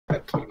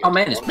Oh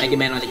man, it's Mega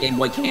Man on the Game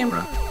Boy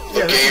camera.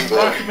 Yeah, this is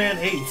Rockman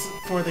 8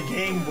 for the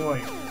Game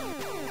Boy.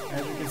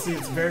 As you can see,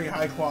 it's very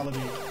high quality.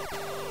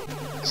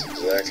 That's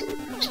exactly what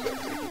we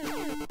expected.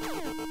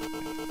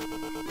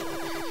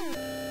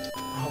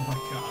 Oh my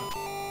god.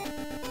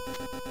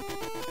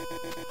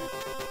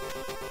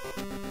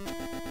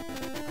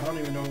 I don't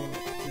even know.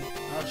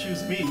 I'll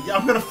choose me.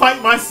 I'm gonna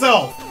fight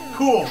myself!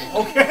 Cool,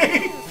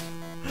 okay?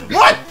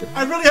 What?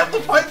 I really have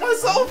to fight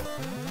myself?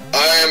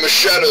 I am a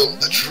shadow,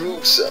 the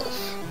true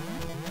self.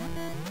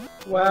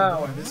 Wow.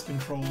 Oh boy, this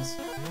controls.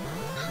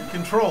 It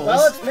controls.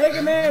 Well, it's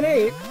Mega Man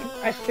 8,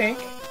 I think.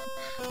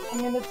 I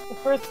mean, it's the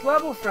first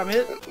level from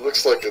it. It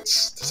looks like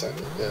it's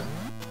designed, yeah.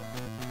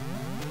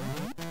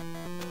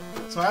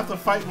 So I have to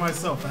fight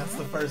myself. That's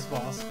the first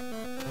boss.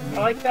 I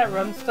like that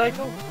run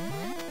cycle.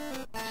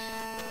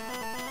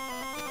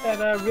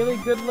 That really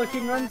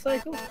good-looking run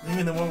cycle. You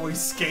mean the one where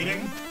he's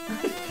skating?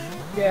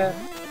 Yeah.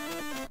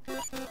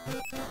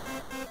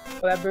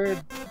 Well, that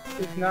bird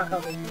is not how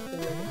they used to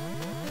work.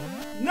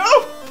 No!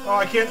 Oh,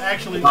 I can't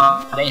actually.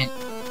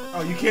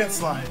 Oh, you can't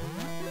slide.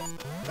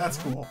 That's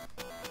cool.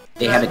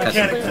 They had a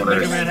mechanic custom that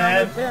quarters. Mega Man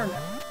had.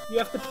 You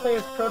have to play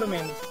as Proto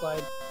Man to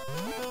slide.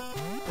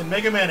 In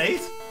Mega Man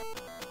 8?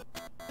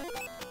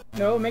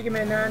 No, Mega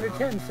Man 9 or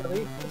 10,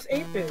 silly. It's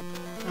 8-bit.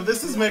 Well,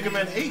 this is Mega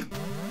Man 8.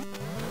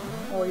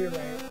 Oh, you're right.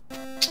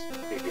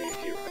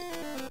 You're right.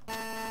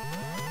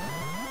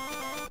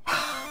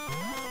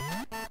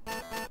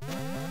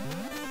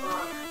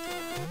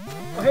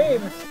 Oh, hey,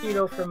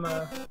 Mosquito from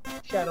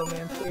Shadow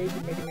Man stage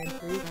in Mega Man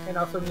 3, and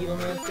also Needle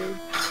Man stage.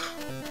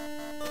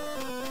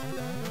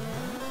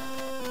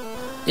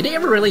 Did they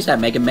ever release that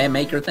Mega Man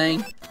Maker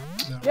thing?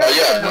 No.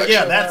 Yeah,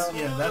 Yeah,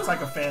 that's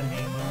like a fan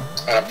game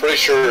though. I'm pretty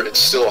sure it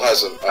still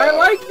hasn't. I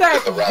like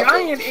that the wrap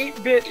giant of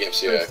 8-bit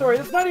DMCA. story.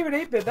 That's not even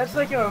 8-bit. That's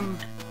like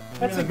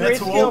that's a mean the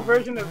grayscale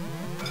version of.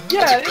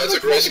 Yeah, That's a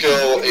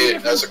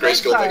grayscale. That's a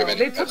grayscale Mega Man.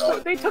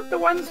 They took the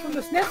ones from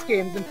the SNES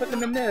games and put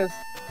them in this.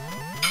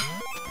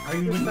 Are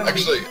you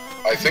Actually,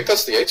 I think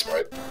that's the 8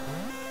 sprite.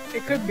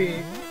 It could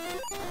be.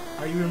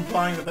 Are you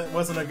implying that that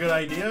wasn't a good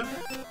idea?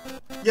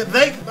 Yeah,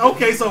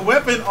 okay, so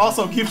weapon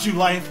also gives you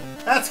life.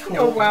 That's cool.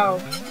 Oh wow.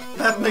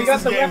 That We makes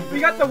got this game. we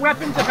got the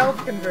weapon to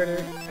health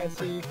converter. I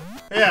see.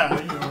 Yeah,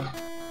 you know,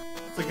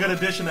 it's a good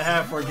addition to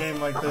have for a game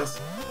like this.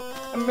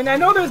 I mean, I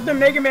know there's the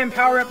Mega Man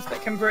power-ups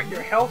that convert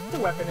your health to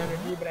weapon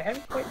energy, but I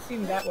haven't quite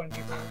seen that one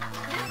before.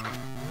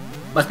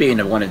 Must be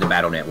in one of the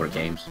Battle Network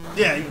games.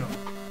 Yeah, you know.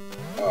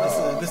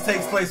 This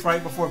takes place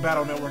right before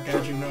Battle Network,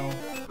 as you know.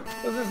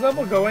 Does this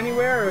level go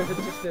anywhere, or is it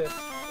just this?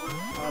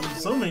 I'm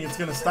assuming it's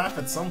gonna stop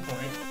at some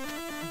point.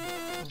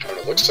 I don't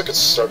know, it looks like it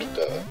started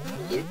to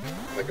loop.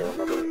 I think I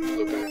remember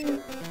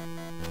looping.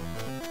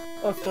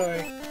 Oh,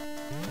 sorry.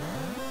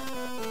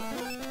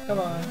 Come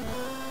on.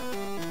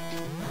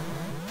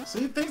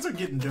 See, things are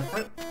getting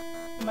different.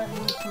 I might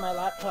move to my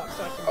laptop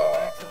so I can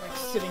relax. I'm like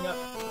sitting up.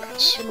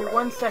 That's Give me right.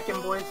 1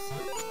 second, boys.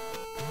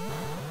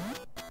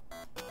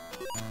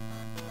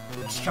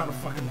 I'm just trying to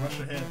fucking rush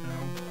ahead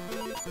now.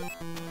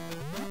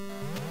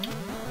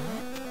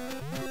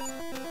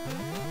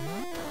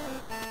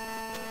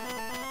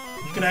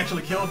 You can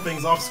actually kill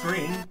things off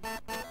screen.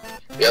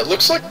 Yeah, it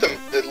looks like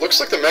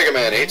the Mega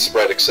Man 8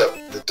 sprite, except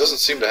it doesn't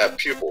seem to have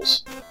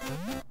pupils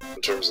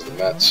in terms of the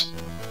Mets.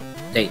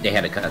 They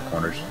had to cut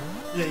corners.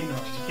 Yeah, you know,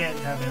 you can't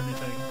have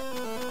everything.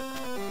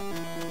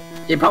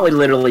 They probably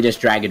literally just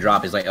drag and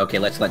drop. Is like, okay,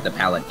 let's let the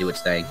palette do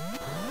its thing.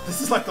 This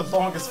is like the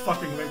longest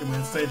fucking Mega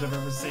Man stage I've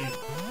ever seen.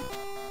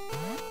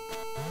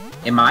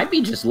 It might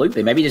be just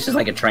looping. Maybe this is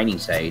like a training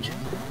stage.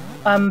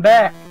 I'm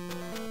back.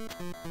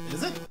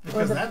 Is it?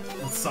 Because that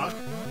would suck.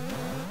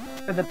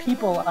 For the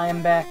people, I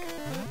am back.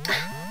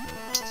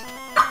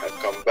 I've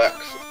come back.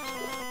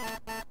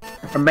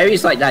 Or maybe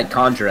it's like that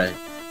Contra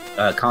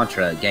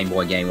Game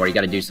Boy game where you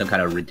got to do some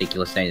kind of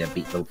ridiculous thing to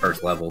beat the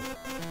first level.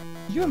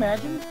 Could you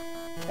imagine?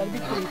 That'd be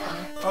pretty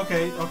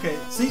funny. Okay.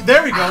 See,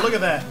 there we go. Look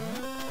at that.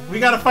 We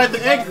gotta fight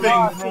the egg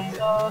thing from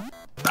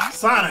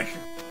Sonic.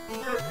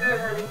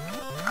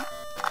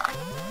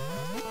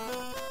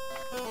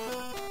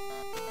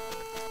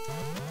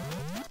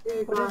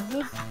 What is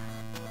this?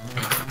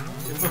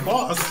 It's a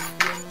boss.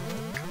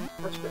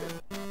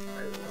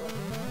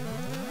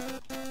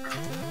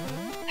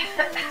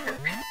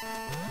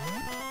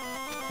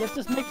 This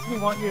just makes me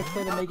want you to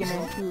play the Mega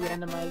Man 2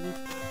 randomizer.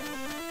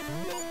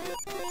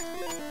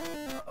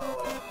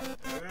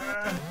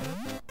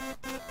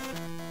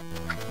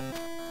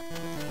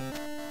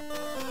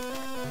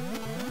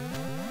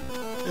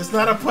 It's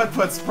not a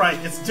putt-putt sprite,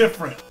 it's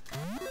different.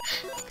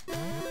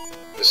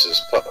 This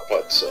is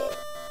Putt-Putt's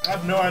I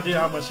have no idea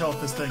how much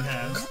health this thing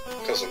has.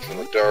 cousin from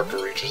the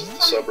darker reaches of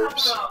the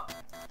suburbs.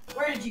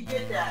 Where did you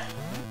get that?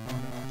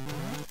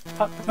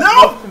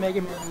 No! The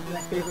Mega Man is my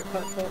favorite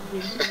putt-putt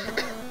game.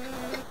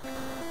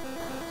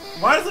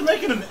 Why is it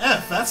making an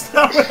F? That's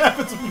not what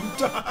happens when you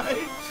die.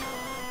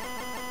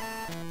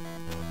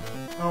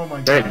 Oh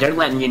my god. They're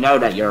letting you know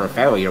that you're a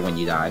failure when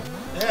you die.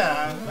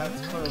 Yeah,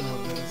 that's clearly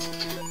what it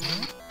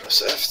is.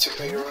 Press F to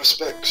pay your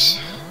respects.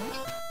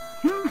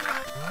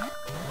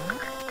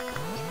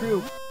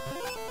 true.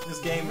 This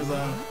game is,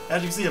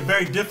 as you can see, a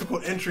very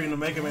difficult entry in the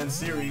Mega Man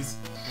series.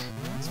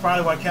 It's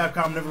probably why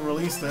Capcom never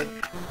released it.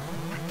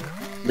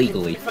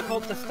 Legally. It's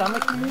difficult to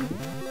stomach, you mean?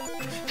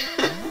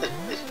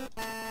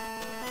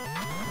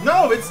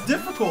 No, it's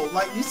difficult.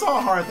 Like, you saw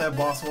how hard that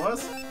boss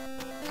was.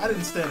 I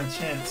didn't stand a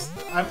chance.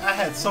 I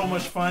had so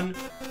much fun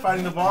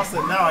fighting the boss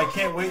that now I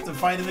can't wait to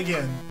fight it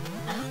again.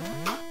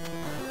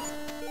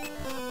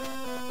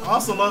 I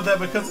also love that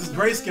because it's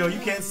grayscale, you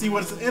can't see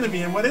what's an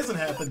enemy and what isn't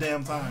half the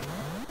damn time.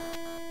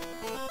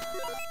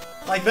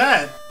 Like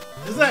that.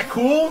 Isn't that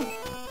cool?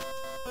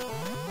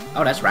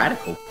 Oh, that's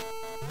radical.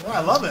 Oh, I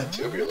love it.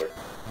 Tubular.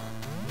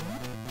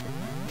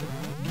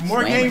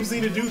 More Slamming. games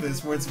need to do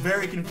this, where it's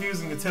very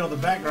confusing to tell the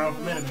background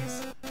from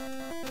enemies.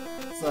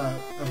 It's a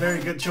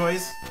very good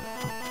choice.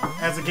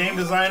 As a game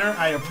designer,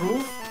 I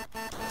approve.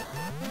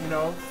 You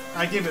know,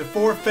 I give it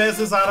 4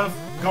 fezzes out of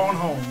going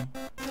home.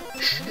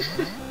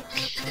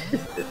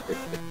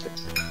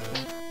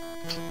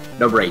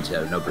 No braids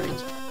though, no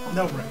braids.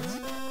 No braids.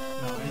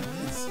 No,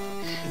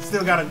 it's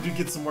still gotta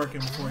get some work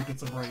in before it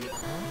gets a braid.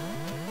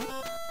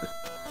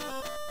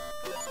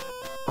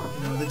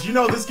 You know, did you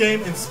know this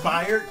game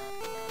inspired?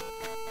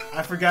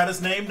 I forgot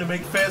his name to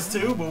make Fez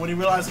 2, but when he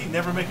realized he'd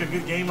never make a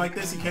good game like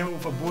this, he came up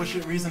with a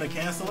bullshit reason to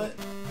cancel it.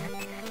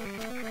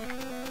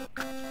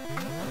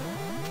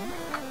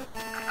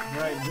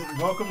 Right,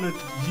 welcome to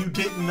You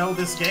Didn't Know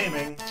This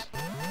Gaming.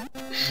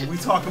 Where we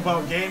talk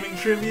about gaming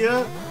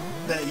trivia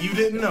that you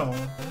didn't know.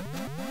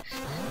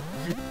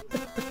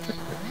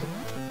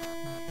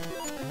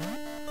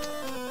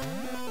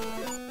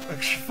 I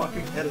should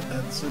fucking edit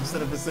that, so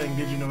instead of it saying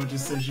did you know, it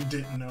just says you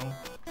didn't know.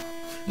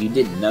 You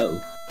didn't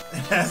know.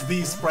 It has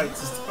these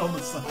sprites on the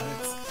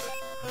sides.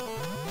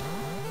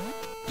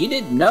 You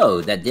didn't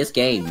know that this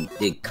game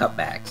did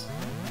cutbacks.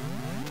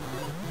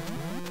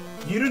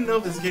 You didn't know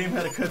this game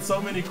had to cut so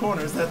many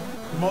corners that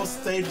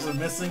most stages are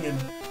missing and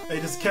they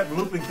just kept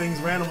looping things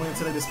randomly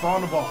until they just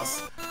spawned the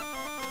boss.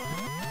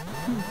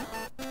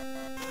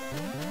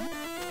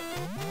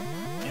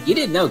 You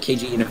didn't know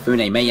Keiji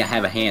Inafune may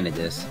have a hand in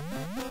this.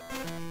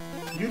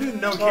 You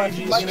didn't know Oh,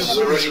 KG like This is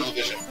the original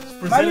vision.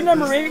 Mighty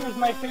Number 8 was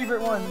my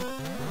favorite one.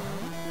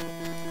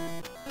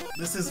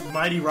 This is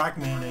Mighty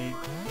Rockman 8.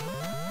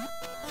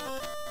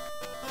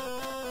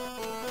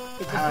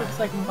 It just looks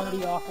like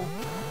mighty awful.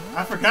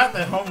 I forgot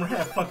that Homer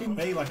had fucking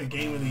made like a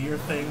Game of the Year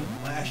thing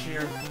last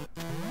year.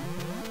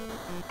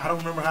 I don't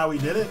remember how he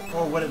did it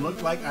or what it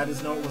looked like, I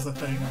just know it was a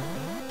thing.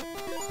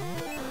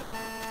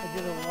 I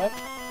did a what?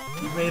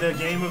 He made a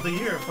Game of the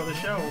Year for the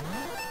show.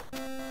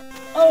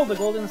 Oh, the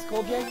Golden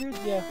Skulljaggers?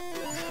 Yeah.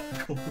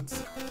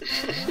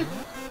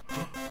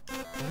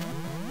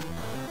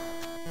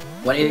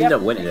 What ended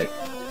up winning it?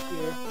 I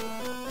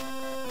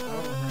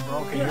don't remember.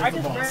 Okay, Here, here's I the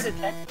just boss. read a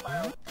text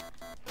file.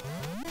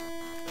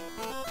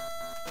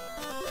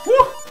 Woo!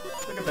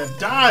 Look at that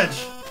dodge!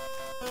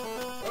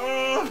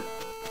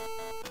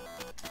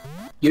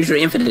 Use your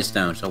Infinite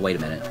Stone, so wait a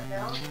minute.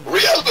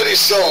 Reality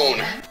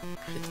Zone!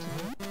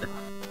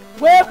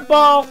 Web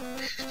ball!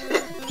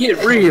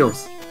 Get real!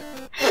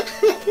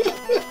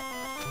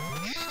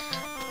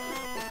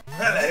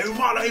 Hello,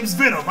 my name's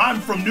Venom. I'm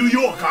from New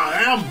York,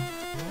 I am.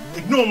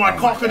 Ignore my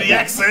Cockney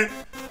accent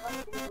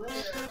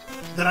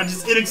that I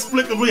just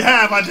inexplicably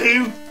have, I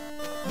do.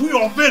 We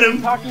are Venom.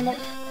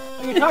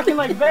 You're talking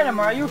like Venom,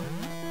 are you?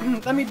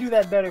 Let me do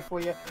that better for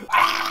you.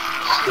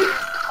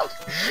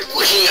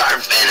 We are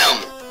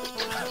Venom!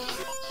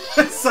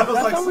 That sounds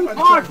That's like how we somebody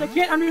talk. trying- I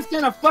can't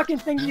understand a fucking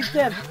thing you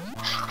said.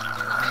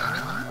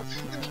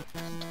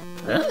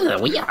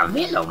 We are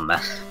Venom.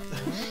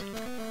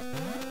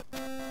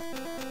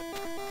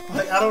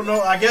 Like, I don't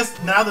know, I guess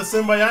now the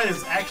symbiote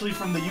is actually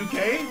from the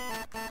UK?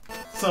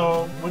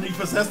 So, when he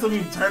possessed him,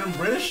 he turned him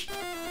British?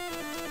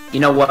 You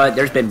know what?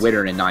 There's been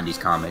Witter in 90s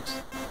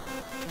comics.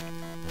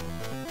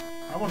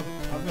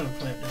 I'm gonna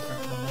play it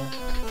different level.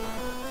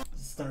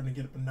 It's starting to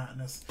get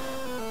monotonous.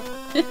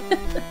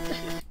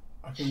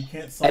 Okay, you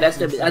can't solve Hey, that's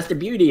this. the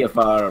beauty of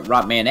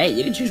Rockman 8.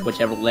 You can choose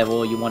whichever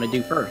level you want to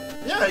do first.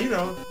 Yeah, you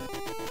know.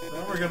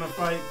 Now we're gonna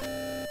fight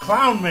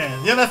Clown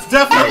Man. Yeah, that's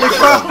definitely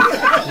Clown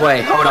Man.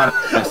 Wait, hold on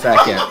a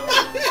second.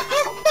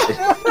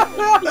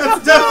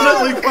 That's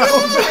definitely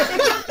Clown Man.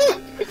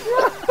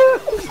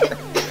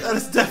 That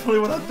is definitely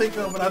what I think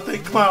of when I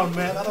think Clown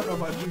Man. I don't know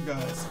about you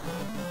guys.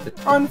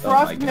 On Oh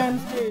my Frostman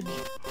stage.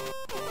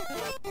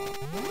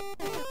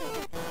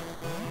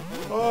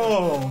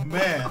 Oh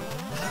man.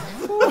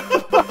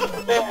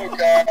 Oh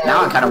god.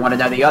 Now I kind of want to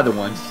know the other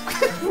ones.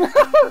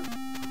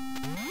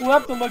 We'll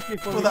have to look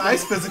before Well, we the go.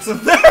 ice physics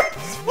of that.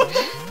 What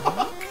the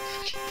fuck?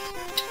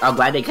 I'm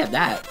glad they kept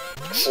that.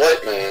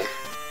 Flight Man.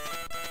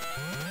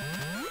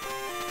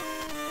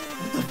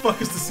 What the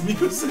fuck is this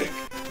music?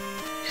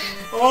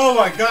 Oh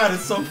my god,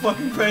 it's so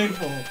fucking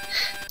painful.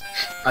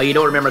 Oh, you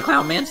don't remember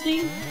Clown Man's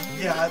theme?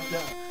 Yeah,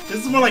 this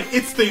is more like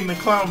its theme than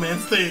Clown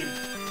Man's theme.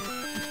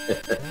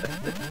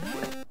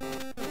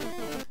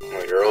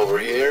 When you're over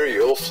here,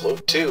 you'll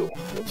float too.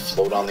 You'll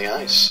float on the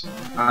ice.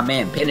 Ah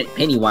man,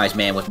 Pennywise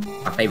Man was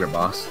my favorite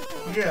boss.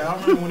 Yeah, I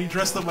remember when he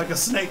dressed up like a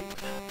snake.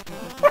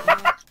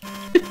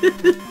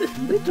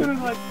 Literally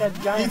like that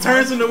giant. He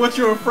turns into what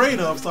you're afraid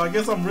of, so I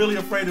guess I'm really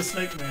afraid of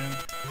Snake Man.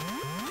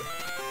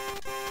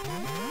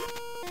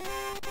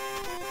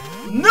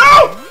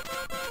 No!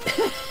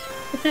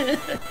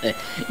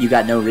 You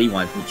got no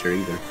rewind feature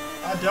either.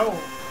 I don't.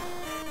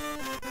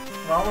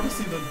 But I want to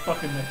see the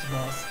fucking next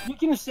boss. You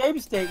can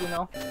save state, you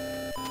know.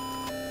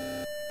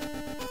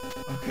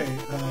 Okay,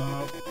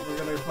 we're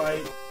gonna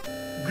fight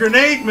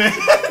Grenade Man!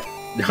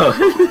 No.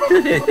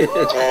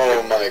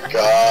 Oh my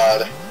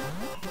god.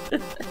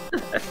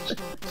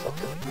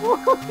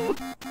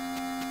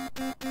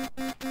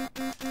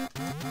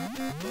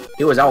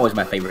 He was always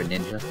my favorite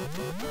ninja.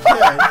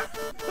 Yeah.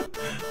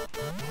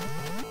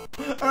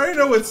 I already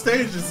know what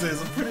stage this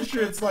is. I'm pretty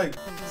sure it's like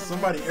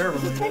somebody air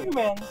It's a related.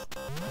 Man.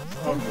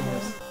 Oh, of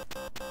course.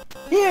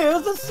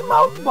 Here's a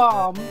smoke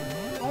bomb.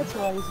 That's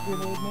why he's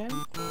Grenade Man.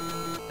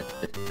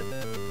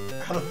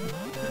 I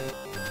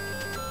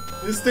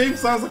don't- This theme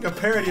sounds like a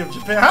parody of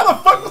Japan. How the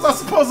fuck was I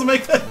supposed to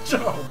make that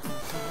joke?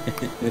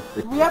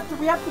 We have to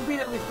beat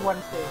at least one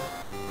stage.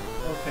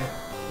 Okay,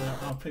 yeah,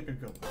 I'll pick a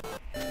good one.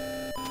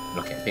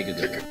 Okay, pick a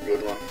Pick good a one.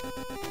 good one.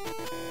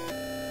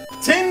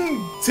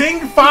 Ting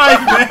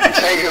 5, man!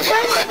 Hang on.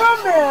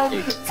 Come on!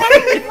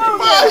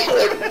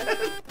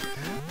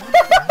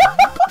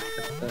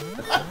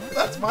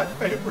 That's my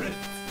favorite.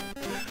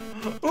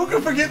 Who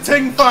can forget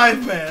Ting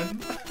 5, man?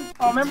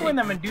 Oh, remember when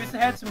the Medusa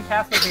had some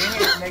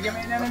Castlevania Mega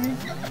Man enemies?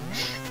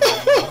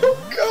 Oh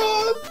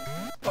god.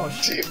 Oh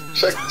shit.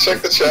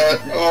 Check the chat.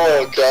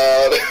 Oh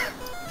god.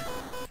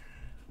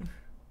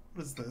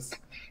 What is this?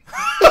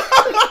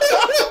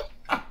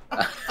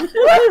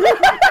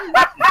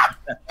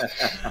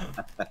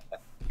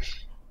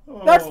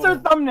 That's their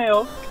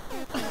thumbnail.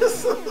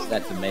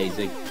 That's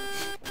amazing.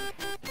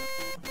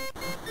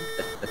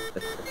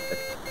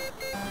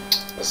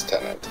 That's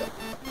 10 out of 10.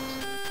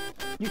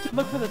 You should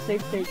look for the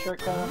save state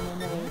shortcut on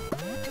the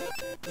emulator.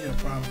 Yeah,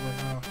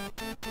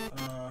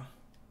 probably.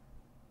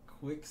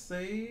 Quick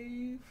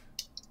save.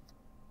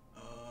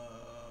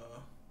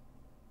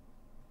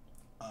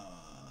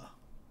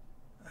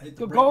 I hate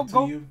to break it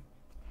to you.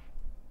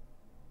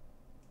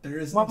 There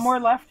is One more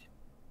left.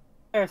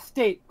 There,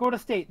 state. Go to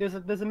state. There's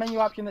a menu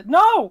option that.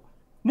 No!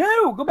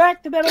 Go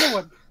back to that other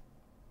one.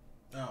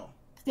 Oh.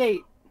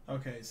 State.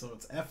 Okay, so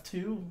it's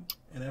F2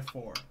 and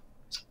F4.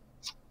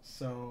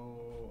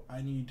 So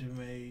I need to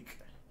make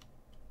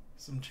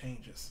some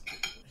changes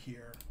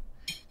here.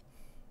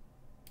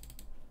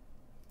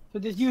 So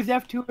just use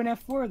F2 and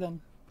F4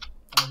 then.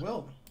 I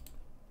will.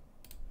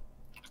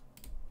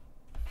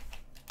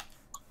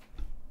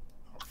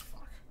 Oh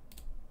fuck.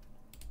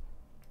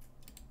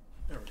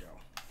 There we go.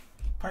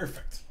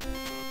 Perfect.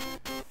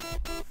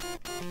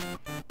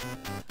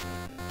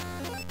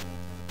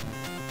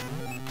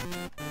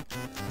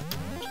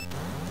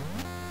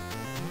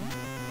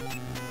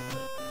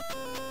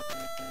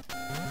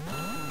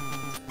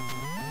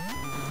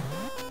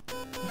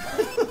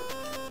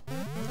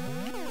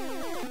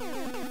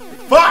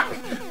 Fuck!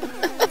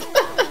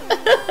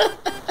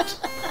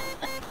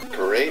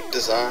 Great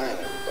design,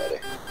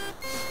 everybody.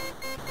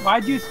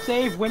 Why'd you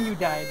save when you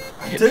died?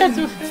 I didn't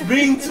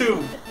mean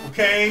to,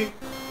 okay?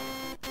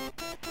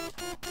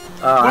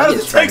 Oh, Why I does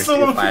get it take so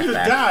Strider long for 5 you to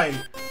back. die?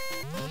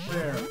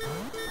 There.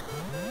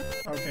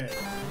 Okay,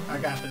 I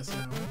got this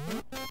now.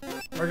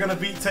 We're gonna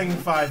beat Ting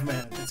 5,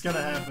 man. It's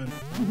gonna happen.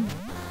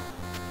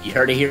 You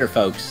heard it here,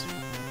 folks.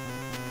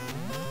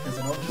 'Cause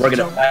I don't just We're gonna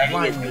jump play.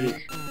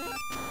 blindly.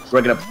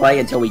 We're gonna play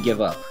until we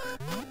give up.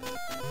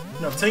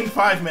 No, Ting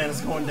 5, man,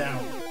 is going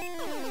down.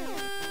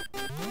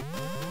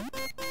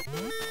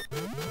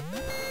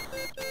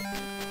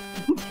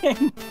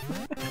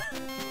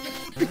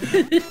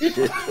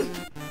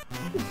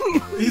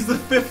 He's the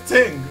 5th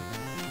Ting.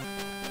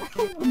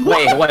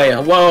 Wait,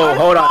 whoa,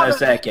 hold on a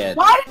second.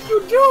 Why did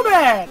you do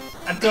that?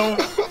 I don't.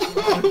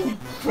 I keep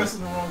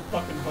pressing the wrong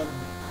fucking button.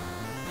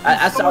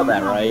 I saw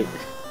that, right?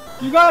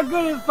 You got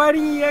good at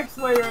fighting EX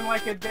layer in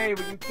like a day,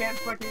 but you can't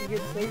fucking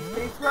get save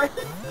states right?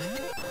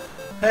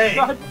 Hey,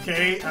 God.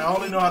 okay, I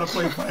only know how to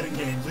play fighting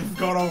games. We've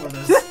gone over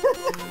this.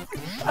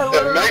 I Yeah,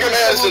 literally- Mega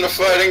Man's in a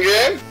fighting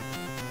game.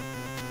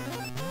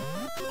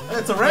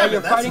 It's a rabbit,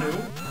 you're that's fighting- new.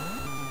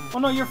 Oh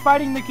no, you're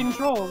fighting the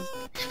controls.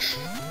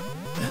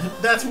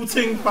 That's what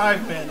Ting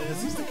 5 man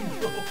is. He's the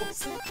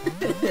controls.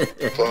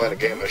 Playing a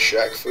game of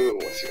Shaq Fu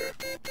with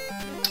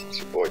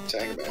your boy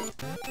Tang Man.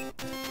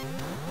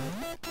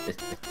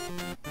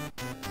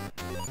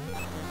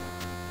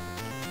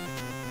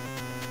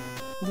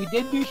 We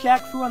did do Shaq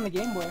Fu on the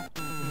Game Boy.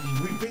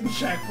 We've beaten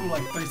Shaq Fu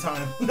like 3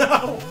 times.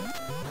 No!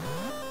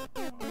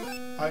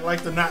 I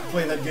like to not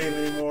play that game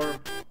anymore.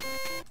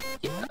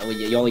 Oh,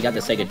 you only got the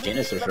Sega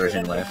Genesis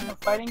version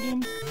left. Fighting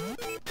games?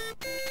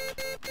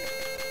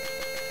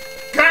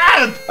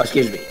 God! Oh,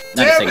 excuse me.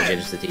 Not Damn the Sega it!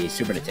 Genesis, the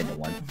Super Nintendo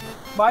one.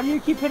 Why do you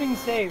keep hitting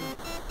save?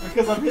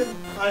 Because I'm hitting,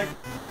 like...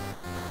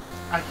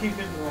 I keep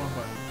hitting the wrong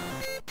button.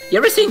 You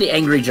ever seen The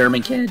Angry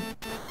German Kid?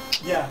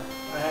 Yeah,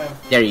 I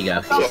have. There you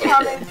go. Stop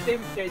counting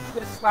save states. He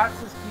just slaps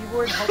his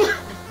keyboard and hopes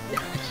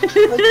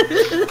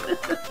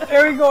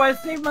There we go, I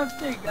saved my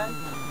state, guys.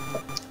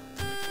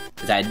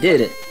 Is I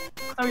did it.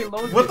 How he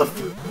loads What the?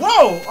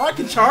 Whoa! I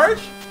can charge?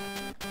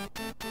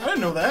 I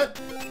didn't know that.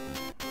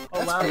 Oh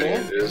That's wow. I mean,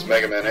 it is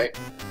Mega Man 8.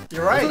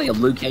 You're It's right. like a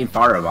Liu Kang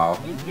fireball.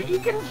 He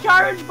can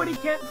charge, but he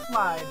can't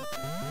slide.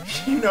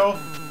 You know,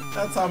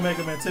 that's how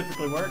Mega Man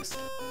typically works.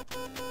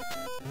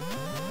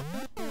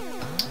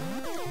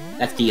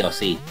 That's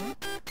DLC.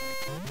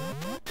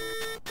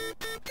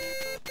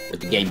 With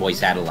the Game Boy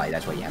satellite,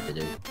 that's what you have to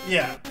do.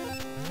 Yeah.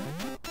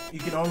 You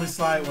can only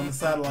slide when the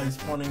satellite is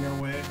pointing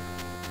your way.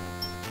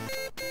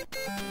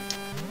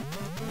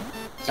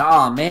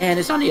 Oh man,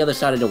 it's on the other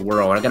side of the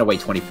world. I gotta wait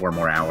 24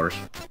 more hours.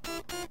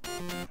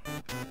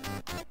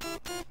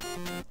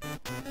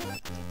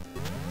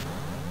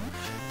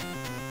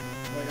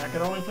 Like, I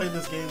could only play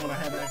this game when I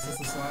had access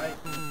to slide.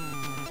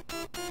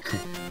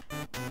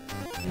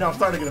 You know, I'm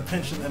starting to get a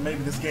pension that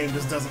maybe this game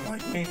just doesn't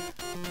like me.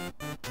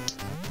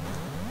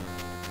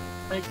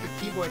 Make the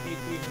keyboard hate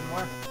you even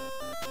more.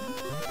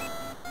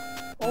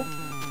 Oh,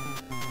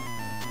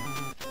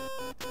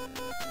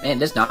 Man,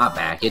 this not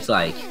back. It's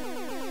like,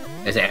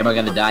 is it, am I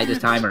gonna die this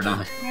time or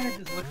not? man, it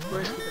just looks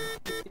worse because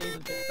it stays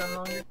and gets done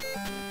longer.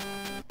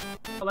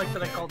 I like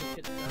that I called it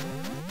gets done.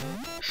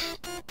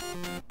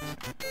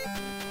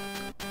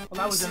 Well,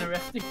 that was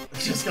interesting.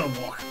 It's just gonna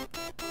walk.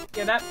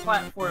 Yeah, that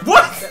platform.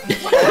 What?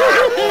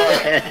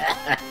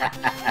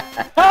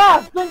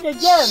 Ah, think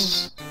again!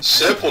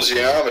 Simple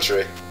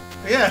geometry.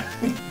 Yeah,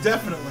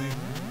 definitely.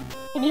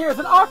 And here's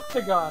an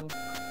octagon.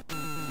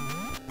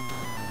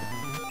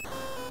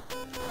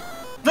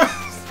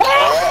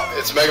 Oh,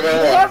 it's Mega We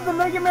Man have the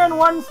Mega Man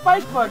 1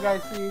 spike bug, I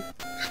see.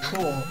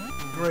 Cool.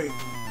 Great.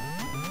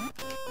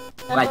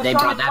 And Like, the they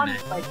brought Sonic that 1 back.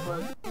 spike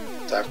bug.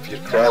 1. Time for you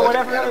to Or cry like a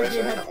whatever other anime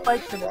game fan. had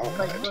spikes in it, Wrong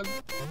spike mind. bug.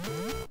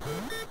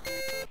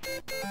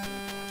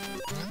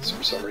 So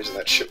for some reason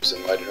that ship was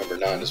in Mighty Number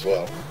 9 as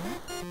well.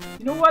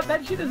 You know what?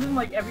 That shit is in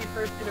like every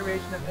first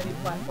iteration of any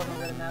platform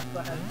that a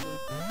NASA has to.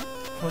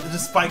 Well, the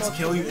spikes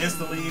kill you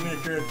instantly, even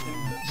if you're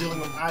dealing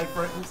with eye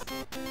frames.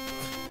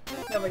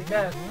 Yeah, like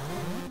that.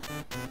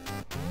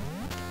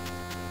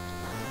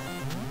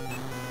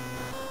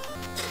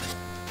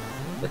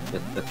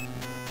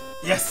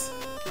 Yes!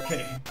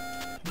 Okay.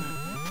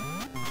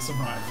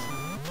 Survived.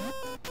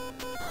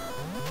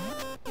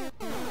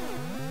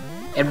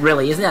 And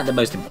really, isn't that the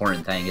most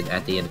important thing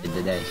at the end of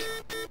the day?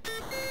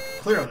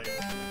 Clearly.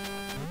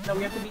 No,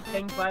 we have to beat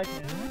King 5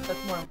 now.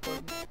 That's more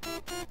important.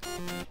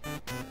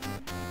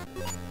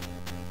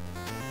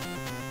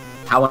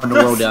 How in the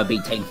world do I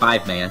beat Tank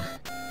 5, man?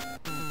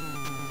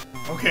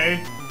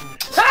 Okay.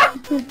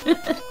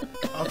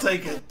 I'll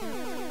take it.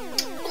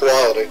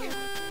 Quality.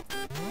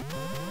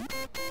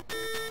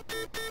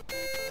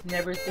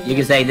 Never seen You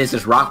can it. say this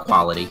is rock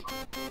quality.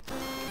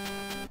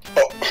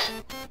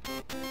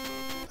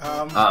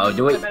 Oh, Uh-oh,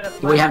 do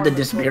we have the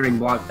disappearing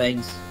block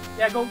things?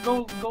 Yeah, go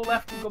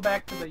left and go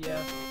back to the,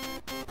 yeah.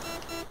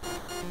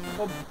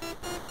 Go...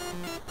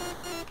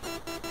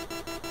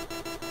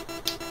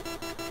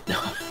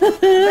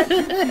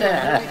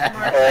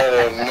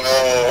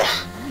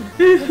 oh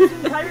This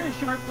entire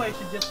short play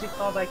should just be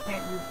called I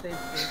Can't Use Save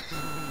State.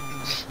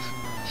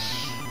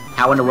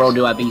 How in the world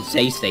do I beat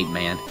Save State,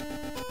 man?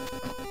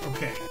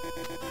 Okay.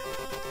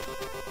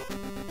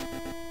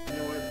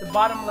 The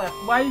bottom left.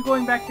 Why are you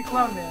going back to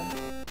Clown Man?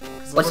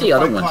 What's the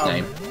other one's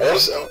name? no.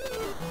 Also,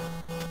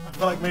 I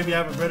feel like maybe I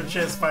have a better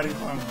chance fighting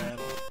Clown Man.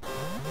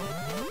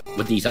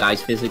 With these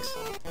ice physics?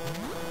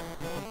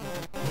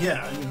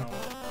 Yeah, you know.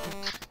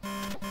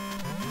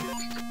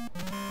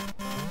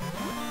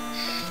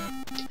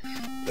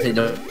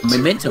 The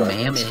momentum,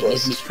 man, it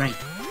gives me strength.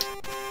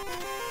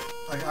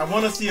 Like, I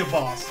want to see a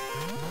boss.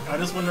 I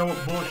just want to know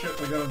what bullshit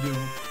they're gonna do.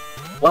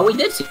 Well, we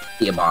did see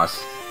a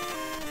boss.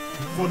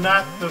 Well,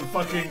 not the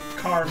fucking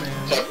car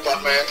man. Putt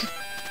Putt Man.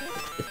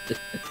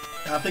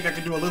 I think I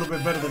can do a little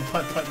bit better than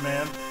Putt Putt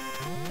Man.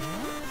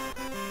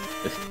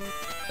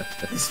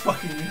 This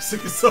fucking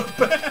music is so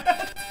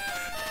bad.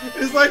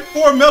 It's like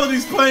 4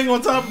 melodies playing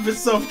on top of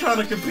itself trying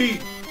to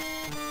compete.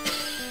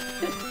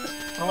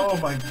 Oh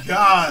my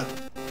god.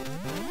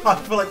 I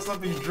feel like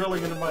something's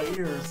drilling into my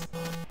ears.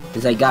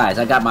 It's like, guys,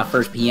 I got my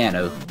first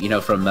piano, you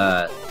know, from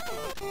the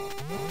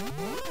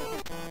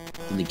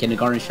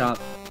kindergarten shop.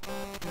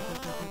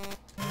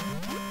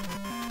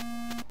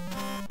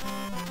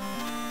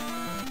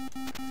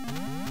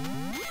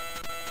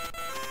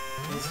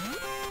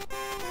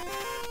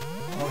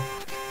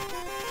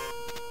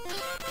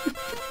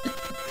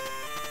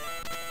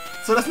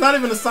 So that's not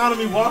even the sound of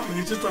me walking,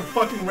 it's just a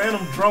fucking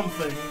random drum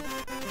thing.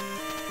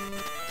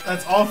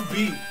 That's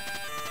offbeat.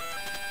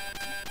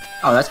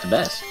 Oh, that's the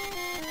best.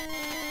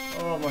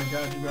 Oh my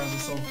god, you guys are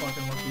so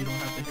fucking lucky you don't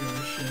have to hear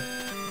this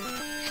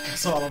shit.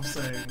 That's all I'm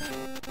saying.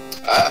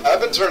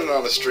 I've been turning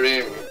on the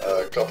stream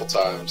a couple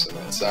times, and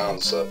it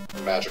sounds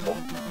magical.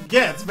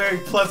 Yeah, it's very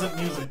pleasant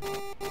music.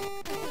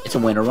 It's a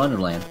Winter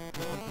Wonderland.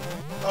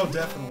 Oh,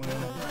 definitely.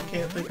 I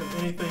can't think of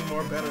anything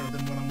more better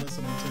than what I'm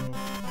listening to.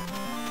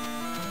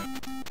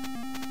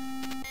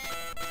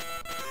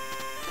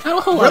 Not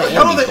a whole Where lot the of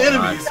hell are the going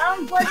on. enemies?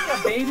 Sounds like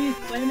a baby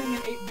playing an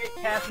 8-bit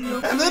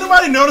Casio. Has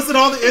anybody noticed that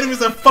all the enemies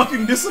have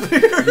fucking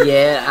disappeared?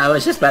 Yeah, I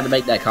was just about to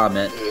make that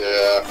comment. Yeah.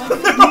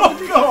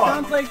 Oh god!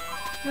 Sounds like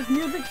this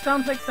music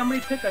sounds like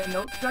somebody took a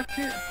note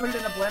structure, put it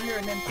in a blender,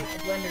 and then put the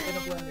blender in a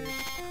blender.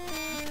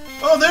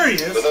 Oh, there he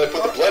is. But then I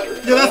put the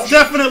blender. Yeah, that's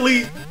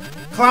definitely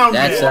Clown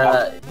That's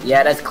Man.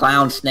 yeah, that's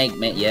Clown Snake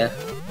Man. Yeah.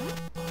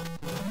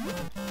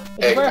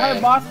 It's a very man.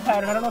 hard boss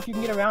pattern. I don't know if you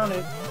can get around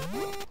it.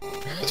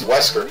 It's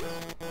Wesker.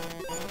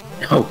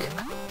 Oh.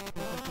 God.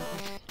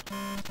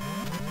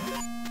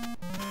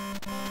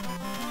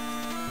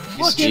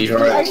 Look, Jeez, the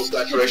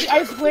alright.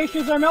 ice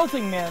glaciers are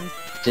melting, man.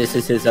 This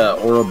is his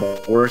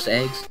Ouroboros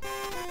eggs.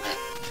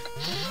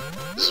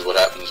 This is what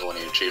happens when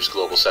he achieves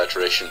global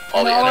saturation.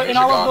 All the In enemies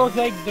all are of gone. those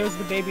eggs, there's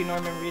the baby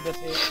Norman Reedus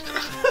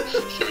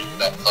egg. Giving you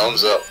that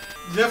thumbs up.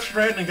 Death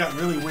Stranding got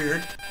really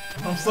weird.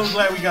 I'm so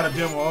glad we got a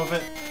demo of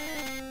it.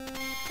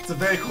 It's a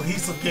very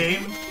cohesive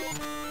game.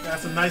 Got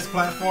some nice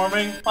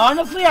platforming.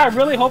 Honestly, I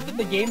really hope that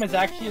the game is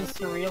actually as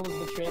surreal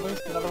as the trailers,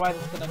 because otherwise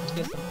it's gonna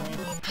disappoint.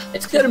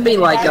 It's gonna be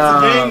like It's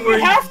a game where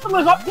It has to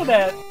live up to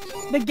that.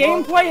 The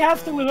gameplay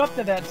has to live up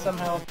to that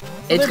somehow. So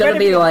It's there gonna better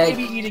be a like-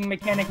 baby eating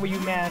mechanic where you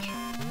mash.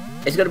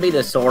 it's gonna be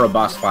the Sora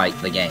boss fight,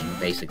 the game,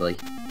 basically.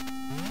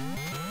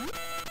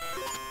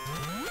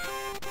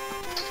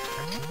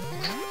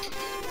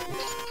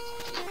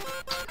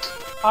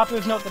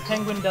 Author's note: the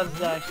penguin does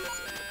die.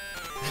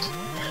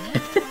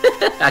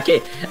 I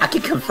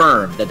can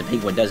confirm that the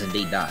penguin does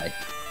indeed die.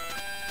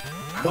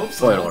 I hope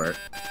so. Spoiler alert.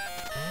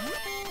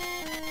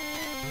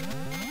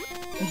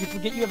 Did you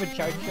forget you have a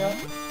charge shot?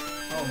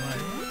 Oh,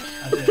 right.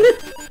 I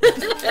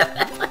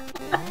did.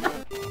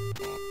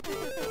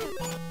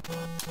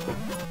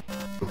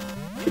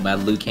 My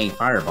Liu Kang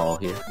fireball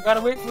here. You gotta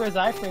wait for his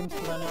iframes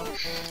to run out.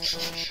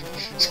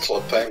 It's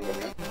Club Penguin,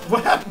 man.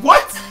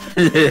 What?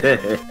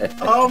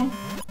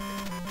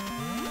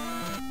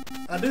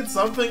 I did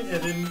something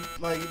and then,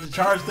 like, the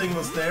charge thing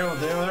was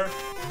there,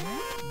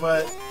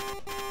 but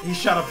he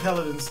shot a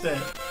pellet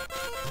instead.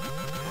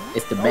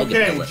 It's the Mega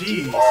Okay, Pellet.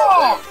 geez.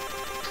 Oh!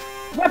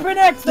 Weapon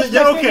X! that's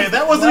Yeah, Weapon okay, X,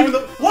 that wasn't right?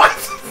 even the-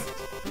 What?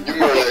 You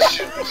remember that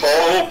shit.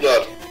 Cold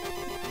blood.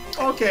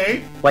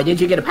 Okay, Why did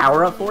you get a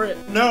power up for it?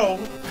 no.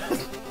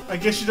 I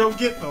guess you don't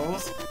get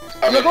those.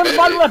 I Yeah, go to maybe.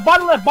 bottom left,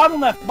 bottom left,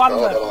 bottom left, bottom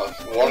Oh,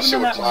 left. I want to see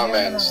Open what that one, Clown yeah,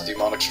 Man's that one.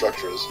 demonic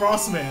structure is.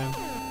 Frostman.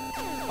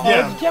 Oh,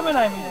 Yeah. it's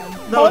Gemini Man.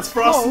 No, Oh, it's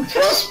Frostman.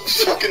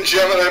 Frost, fucking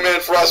Gemini Man,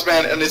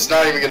 Frostman, and it's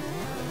not even gonna.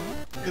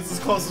 It's as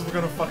close as we're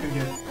gonna fucking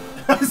get.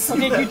 I see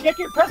Okay, that. you check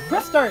your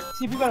press start.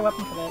 See if you got a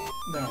weapon for that.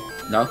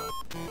 No.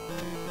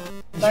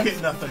 No? You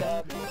get nothing.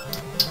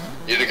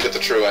 You didn't get the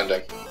true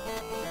ending.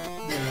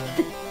 Yeah.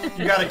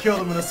 You gotta kill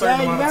them in a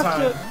certain Yeah, amount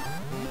of time.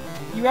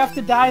 you have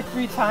to die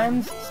 3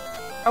 times.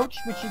 Ouch,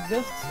 which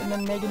exists, and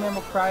then Mega Man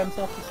will cry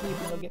himself to sleep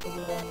and you'll get the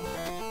loot on you.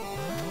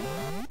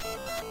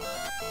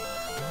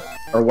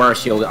 Or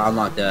worse, you'll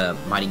unlock the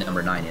Mighty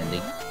Number 9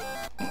 ending.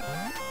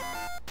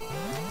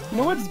 You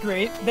know what's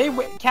great?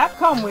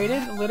 Capcom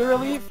waited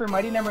literally for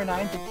Mighty Number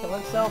 9 to kill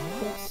itself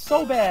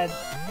so bad,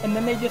 and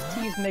then they just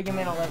teased Mega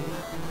Man 11.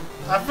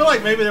 I feel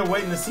like maybe they're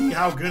waiting to see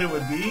how good it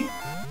would be,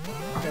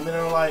 and then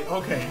they're like,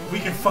 okay, we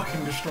can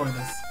fucking destroy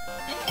this.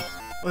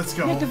 Let's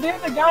go. Yeah, 'cause they're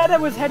the guy that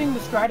was heading the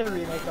Strider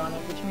remake on it,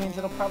 which means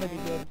it'll probably be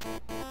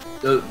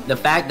good. The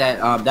fact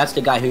that that's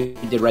the guy who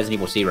did Resident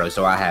Evil 0,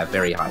 so I have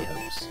very high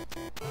hopes.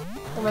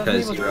 Well,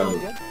 Resident Evil's Zero- really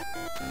good.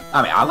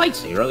 I mean, I like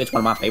 0. It's one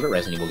of my favorite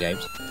Resident Evil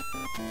games.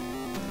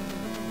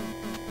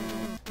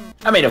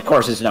 I mean, of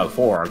course, it's no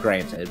 4,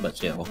 granted, but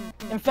still.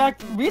 In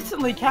fact,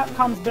 recently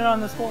Capcom's been on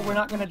this whole "we're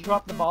not gonna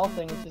drop the ball"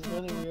 thing, which is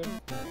really weird.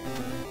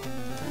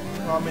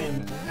 Well, I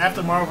mean,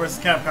 after Marvel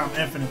vs. Capcom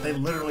Infinite, they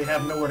literally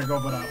have nowhere to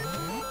go but up.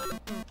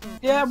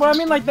 Yeah, but I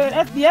mean, like the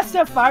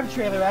SF5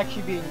 trailer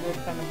actually being good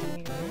kind of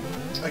weird.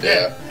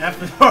 Again,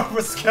 after Marvel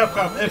vs.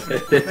 Capcom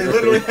Infinite, they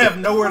literally have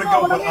nowhere to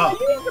go No, but but up.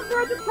 even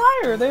compared to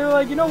prior, they were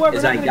like, you know what?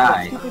 It's we're like, not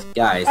gonna get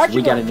guys, stupid-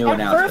 we got a new at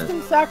announcement. First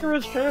in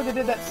Sakura's trailer, they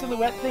did that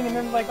silhouette thing, and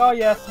then like, oh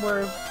yes,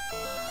 we're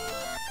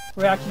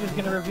actually just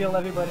gonna reveal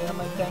everybody. And I'm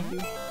like, thank you.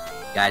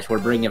 Guys, we're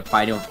bringing I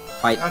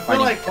feel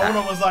like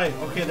Ono was like,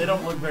 okay, they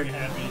don't look very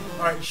happy.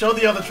 Alright, show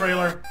the other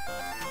trailer.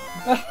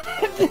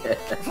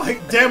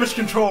 Like, damage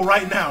control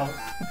right now.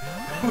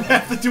 We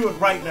have to do it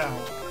right now.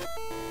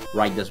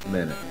 right this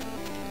minute.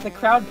 The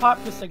crowd pop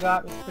for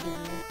Sagat was pretty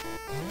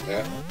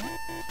weird. Yeah.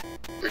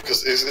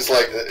 Because it's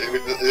like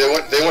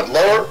they went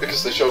lower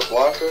because they showed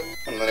Blanca,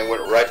 and then they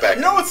went right back.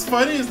 You know what's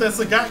funny is that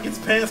Sagat gets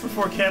pants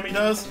before Cammy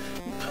does.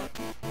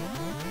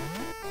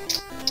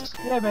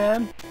 Yeah,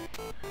 man.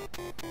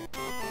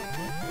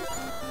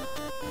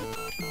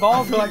 I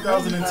Balls feel like that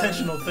was an being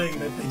intentional thing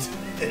that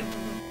they did.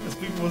 Because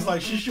people was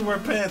like, she should wear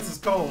pants, it's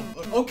cold.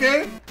 Like,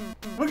 okay,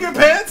 we get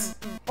pants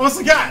on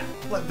Sagat.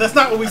 Like, that's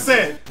not what we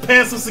said.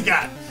 Pants on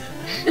Sagat.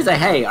 It's like,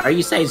 hey, are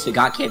you saying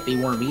Sagat can't be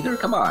warm either?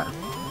 Come on.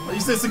 Well,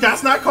 you said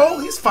Sagat's not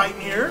cold? He's fighting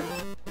here.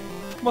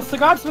 Well,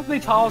 Sagat's really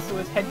tall, so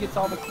his head gets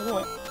all the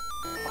coolant.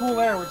 cool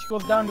air, which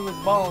goes down to his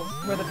balls,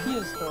 where the pee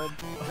is stored.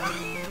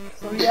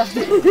 So he has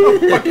to...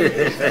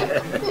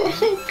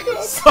 Oh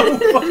god. So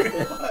fucking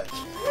much.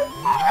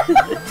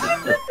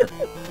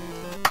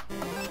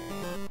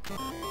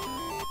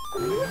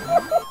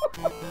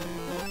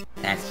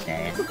 That's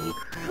nasty.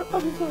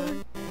 I'm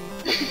sorry.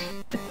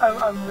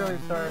 I'm really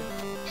sorry.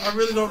 I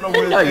really don't know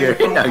where No, it came you're-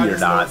 from. no, I you're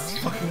just know not. It's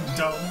fucking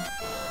dumb.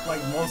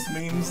 Like most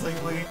memes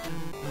lately.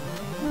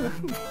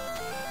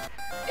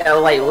 Yeah,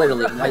 like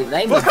literally, like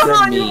name But is come good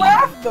on, you meme.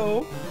 laughed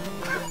though!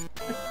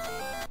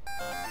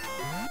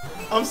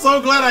 I'm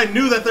so glad I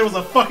knew that there was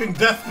a fucking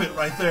death pit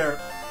right there.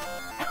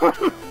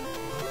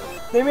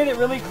 They made it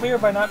really clear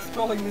by not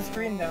scrolling the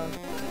screen down.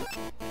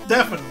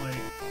 Definitely.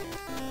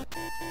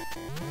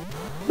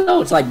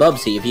 No, it's like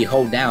Bubsy. If you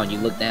hold down, you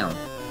look down.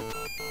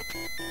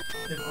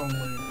 If only.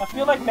 I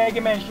feel like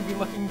Mega Man should be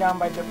looking down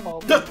by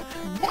default.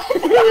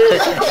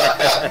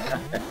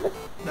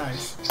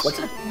 Nice. What's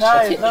a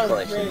Nice, what's that was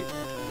collection?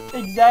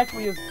 great.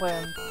 Exactly as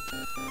planned.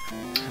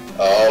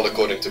 All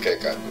according to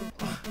Keikaku.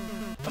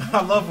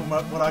 I love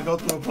when I go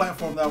through a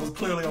platform that I was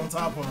clearly on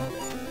top of.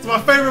 It's my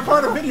favorite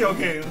part of video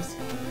games.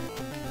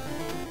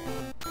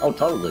 Oh,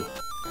 totally.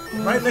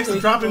 Right next to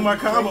dropping my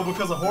combo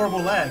because of horrible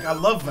lag. I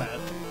love that.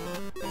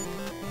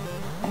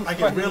 I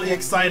get really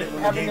excited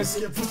when the game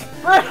skips.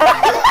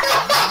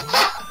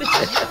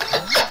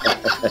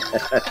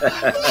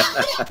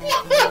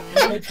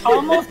 It's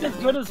almost as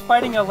good as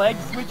fighting a leg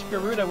switch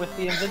Garuda with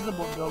the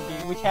invisible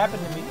Gogi, which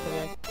happened to me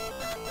today.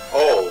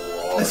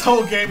 Oh lord. This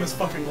whole game is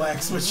fucking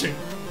lag switching.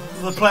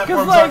 The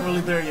platforms like- aren't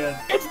really there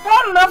yet. It's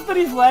bad enough that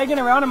he's lagging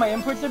around and my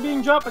inputs are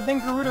being dropped, but then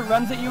Garuda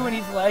runs at you and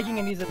he's lagging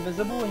and he's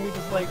invisible and you're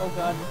just like, oh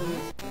god,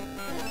 please.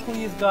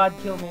 Please, God,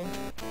 kill me.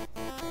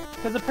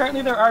 Because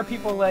apparently there are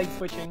people lag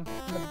switching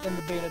in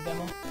the beta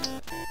demo.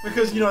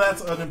 Because, you know,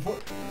 that's an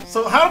important...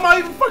 So how am I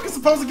even fucking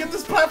supposed to get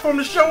this platform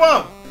to show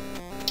up?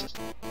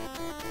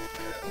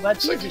 That's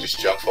It's like you easy. just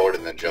jump forward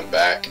and then jump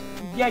back.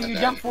 Yeah, and you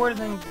then- jump forward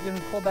and then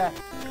pull back.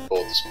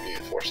 Pull the speed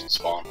and force it to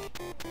spawn.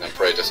 And then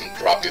pray it doesn't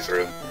drop you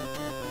through.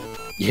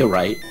 You're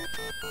right.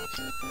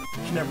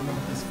 You never know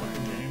with this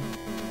fucking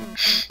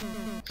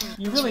game.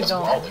 You really It's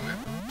don't. gnarly, man.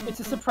 It's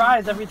a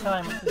surprise every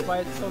time, which is why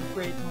it's so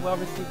great and well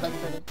received by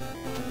critics.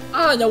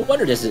 Ah, no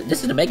wonder this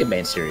is a Mega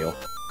Man cereal.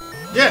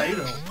 Yeah, you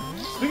know.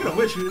 Speaking of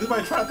which,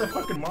 anybody tried that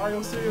fucking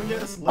Mario cereal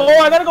yet? It's lit. Oh,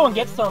 I gotta go and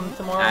get some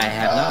tomorrow. I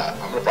have not.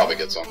 I'm gonna probably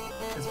get some.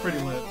 It's pretty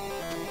lit.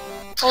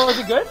 Oh, is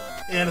it good?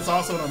 And it's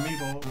also an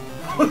amiibo.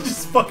 Which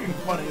is fucking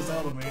funny as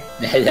hell to me.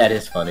 That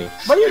is funny.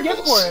 What do you get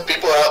for it?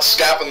 People are out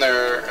scapping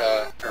their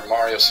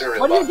Mario cereal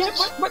What do you get?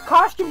 boxes. What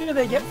costume do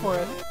they get for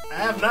it? I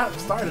have not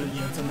started it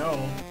yet to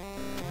know.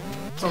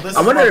 So this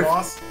I is wonder my if-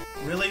 boss?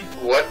 Really?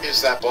 What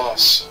is that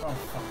boss? Oh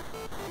fuck.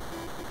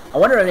 I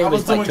wonder if I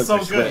was anybody's like doing took so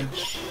the good.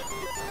 Switch.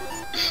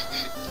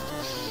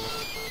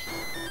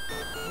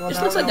 Well, This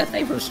now looks we like that know-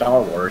 thing from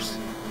Star Wars.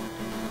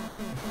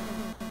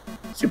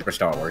 Super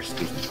Star Wars,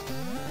 excuse me.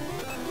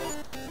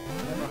 I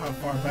don't know how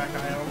far back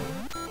I am.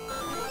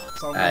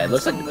 So I'm It gonna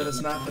looks like assume that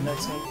it's not the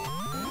next one.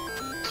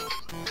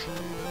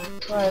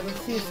 Alright, let's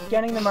see.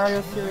 Scanning the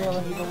Mario cereal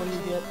and what do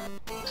you get?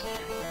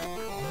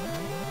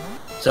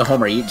 So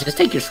Homer, you just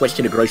take your Switch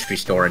to the grocery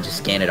store and just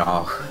scan it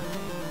all.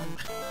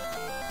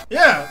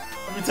 Yeah,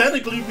 I mean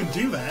technically you can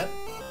do that.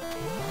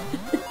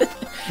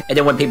 And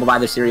then when people buy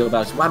their cereal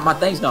box, why my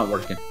thing's not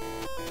working?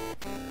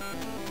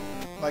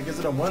 Like, is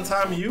it a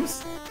one-time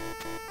use?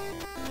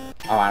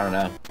 Oh, I don't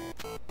know.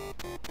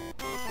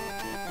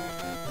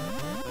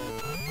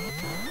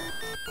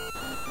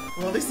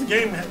 Well, at least the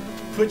game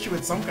put you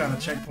at some kind of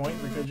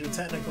checkpoint because you're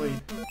technically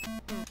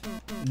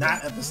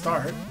not at the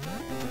start.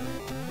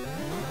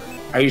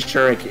 Are you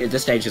sure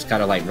this stage is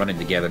kind of like running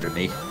together to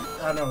me?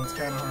 I know it's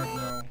kind of hard to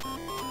know,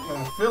 but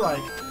I feel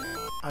like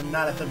I'm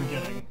not at the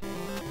beginning.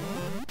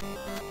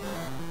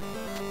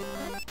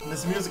 And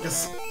this music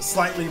is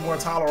slightly more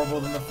tolerable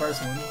than the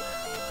first one.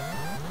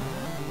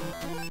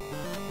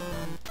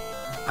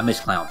 I miss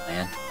Clown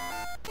Man.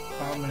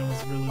 Clown Man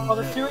was really Oh,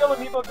 the legit. cereal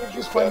amiibo gives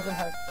you coins and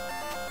hearts.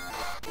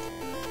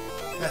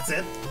 That's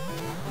it?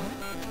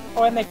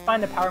 Oh, and they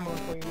find a power move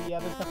for you. Yeah,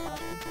 there's no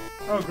costume.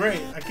 Oh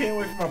great, I can't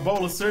wait for my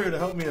bowl of cereal to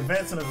help me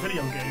advance in a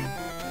video game.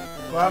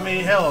 Well, I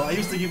mean, hell, I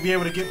used to be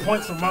able to get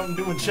points from Mountain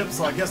Dew and chips,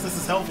 so I guess this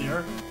is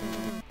healthier.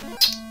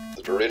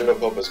 The Dorito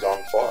Pub has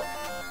gone far.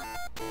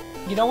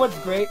 You know what's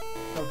great?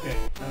 Okay,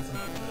 that's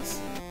enough of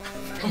this.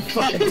 I'm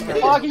fucking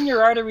tired. Clogging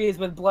your arteries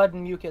with blood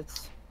and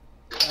mucus.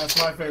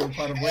 That's my favorite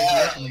part of waking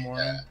up in the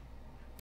morning.